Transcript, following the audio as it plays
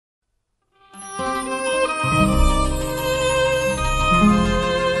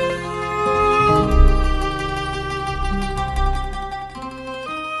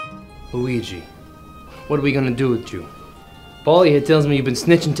What are we gonna do with you? Paulie here tells me you've been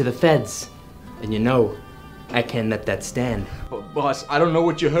snitching to the feds. And you know, I can't let that stand. Oh, boss, I don't know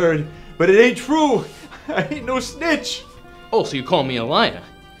what you heard, but it ain't true. I ain't no snitch. Oh, so you call me a liar?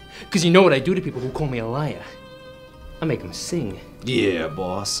 Because you know what I do to people who call me a liar. I make them sing. Yeah,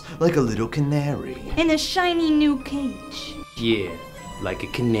 boss. Like a little canary. In a shiny new cage. Yeah, like a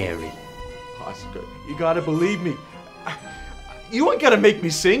canary. Boss, you gotta believe me. You ain't gotta make me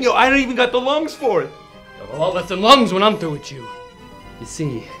sing. Yo, I don't even got the lungs for it. You have a lot less than lungs when I'm through with you. You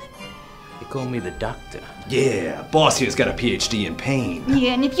see, they call me the doctor. Yeah, boss here's got a PhD in pain.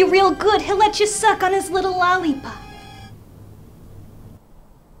 Yeah, and if you're real good, he'll let you suck on his little lollipop.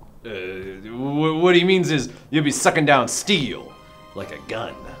 What he means is you'll be sucking down steel, like a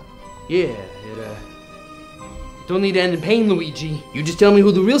gun. Yeah, don't need to end in pain, Luigi. You just tell me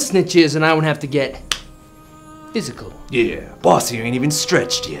who the real snitch is and I won't have to get physical. Yeah, boss here ain't even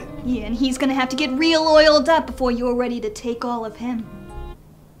stretched yet. Yeah, and he's gonna have to get real oiled up before you're ready to take all of him.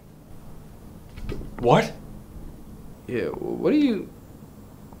 What? Yeah, what are you...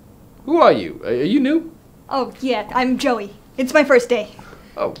 Who are you? Are you new? Oh, yeah, I'm Joey. It's my first day.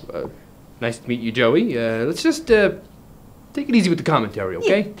 Oh, nice to meet you, Joey. Let's just, take it easy with the commentary,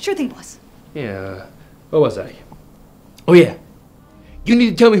 okay? Yeah, sure thing, boss. Yeah, where was I? Oh, yeah. You need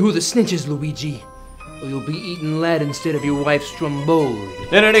to tell me who the snitch is, Luigi. Or you'll be eating lead instead of your wife's stromboli.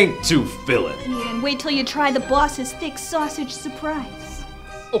 And it ain't too filling. Yeah, and wait till you try the boss's thick sausage surprise.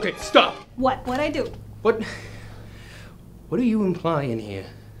 Okay, stop! What'd I do? What are you implying here?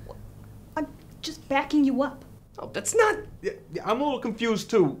 I'm just backing you up. Oh, that's not... Yeah, I'm a little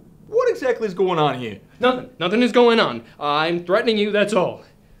confused too. What exactly is going on here? Nothing is going on. I'm threatening you, that's all.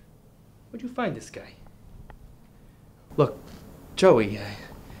 Where'd you find this guy? Look, Joey,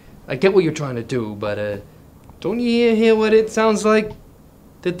 I get what you're trying to do, but, don't you hear what it sounds like?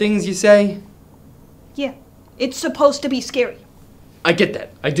 The things you say? Yeah, it's supposed to be scary. I get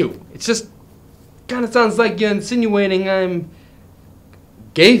that, I do. It's just kind of sounds like you're insinuating I'm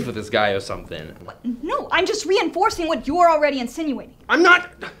gay for this guy or something. No, I'm just reinforcing what you're already insinuating. I'm not...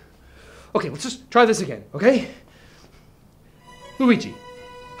 Okay, let's just try this again, okay? Luigi,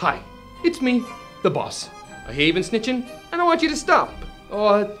 hi, it's me, the boss. I hear you've been snitching, and I want you to stop.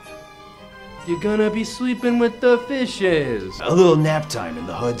 Or you're gonna be sleeping with the fishes. A little nap time in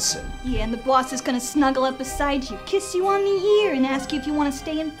the Hudson. Yeah, and the boss is gonna snuggle up beside you, kiss you on the ear, and ask you if you want to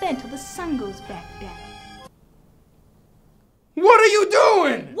stay in bed till the sun goes back down. What are you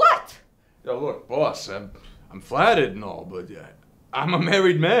doing? What? Yo, look, boss, I'm flattered and all, but I'm a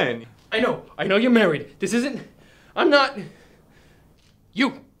married man. I know you're married. This isn't... I'm not...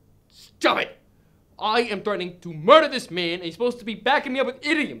 You! Stop it! I am threatening to murder this man, and he's supposed to be backing me up with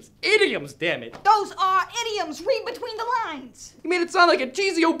idioms. Idioms, damn it! Those are idioms. Read between the lines. You made it sound like a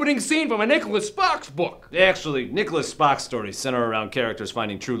cheesy opening scene from a Nicholas Sparks book. Actually, Nicholas Sparks' stories center around characters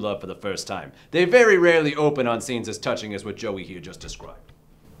finding true love for the first time. They very rarely open on scenes as touching as what Joey here just described.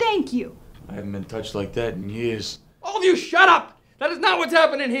 Thank you. I haven't been touched like that in years. All of you, shut up! That is not what's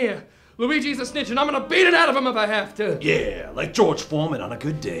happening here. Luigi's a snitch, and I'm gonna beat it out of him if I have to. Yeah, like George Foreman on a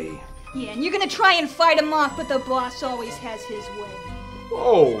good day. Yeah, and you're gonna try and fight him off, but the boss always has his way.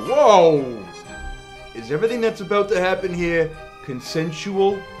 Whoa! Is everything that's about to happen here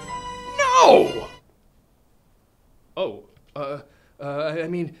consensual? No! Oh, I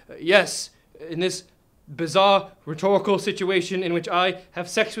mean, yes, in this bizarre rhetorical situation in which I have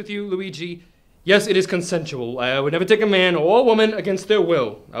sex with you, Luigi, yes, it is consensual. I would never take a man or a woman against their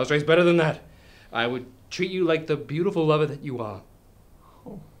will. I was raised better than that. I would treat you like the beautiful lover that you are.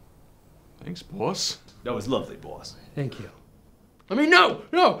 Oh, thanks, boss. That was lovely, boss. Thank you. I mean, no,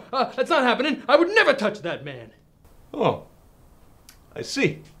 that's not happening. I would never touch that man. Oh, I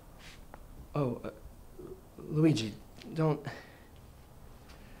see. Oh, Luigi, don't...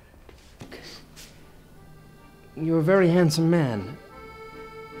 You're a very handsome man.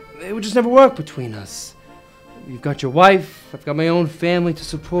 It would just never work between us. You've got your wife, I've got my own family to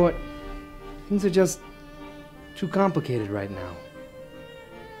support. Things are just too complicated right now.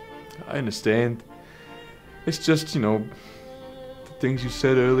 I understand. It's just, you know, the things you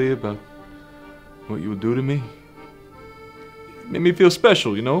said earlier about what you would do to me. It made me feel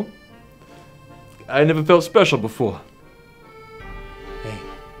special, you know? I never felt special before. Hey,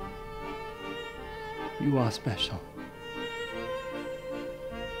 you are special.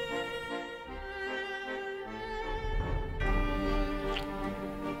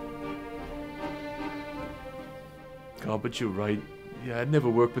 Oh, but you're right. Yeah, I'd never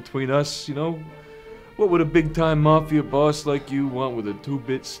work between us, you know? What would a big-time mafia boss like you want with a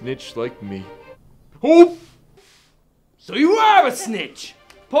two-bit snitch like me? Oh! So you are a snitch!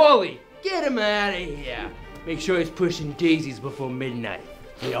 Paulie, Get him out of here. Make sure he's pushing daisies before midnight.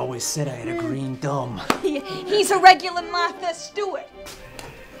 He always said I had a green thumb. He's a regular Martha Stewart.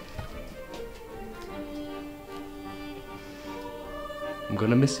 I'm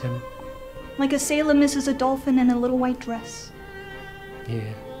gonna miss him. Like a sailor misses a dolphin in a little white dress.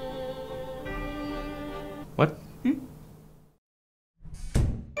 Yeah. What? Hmm?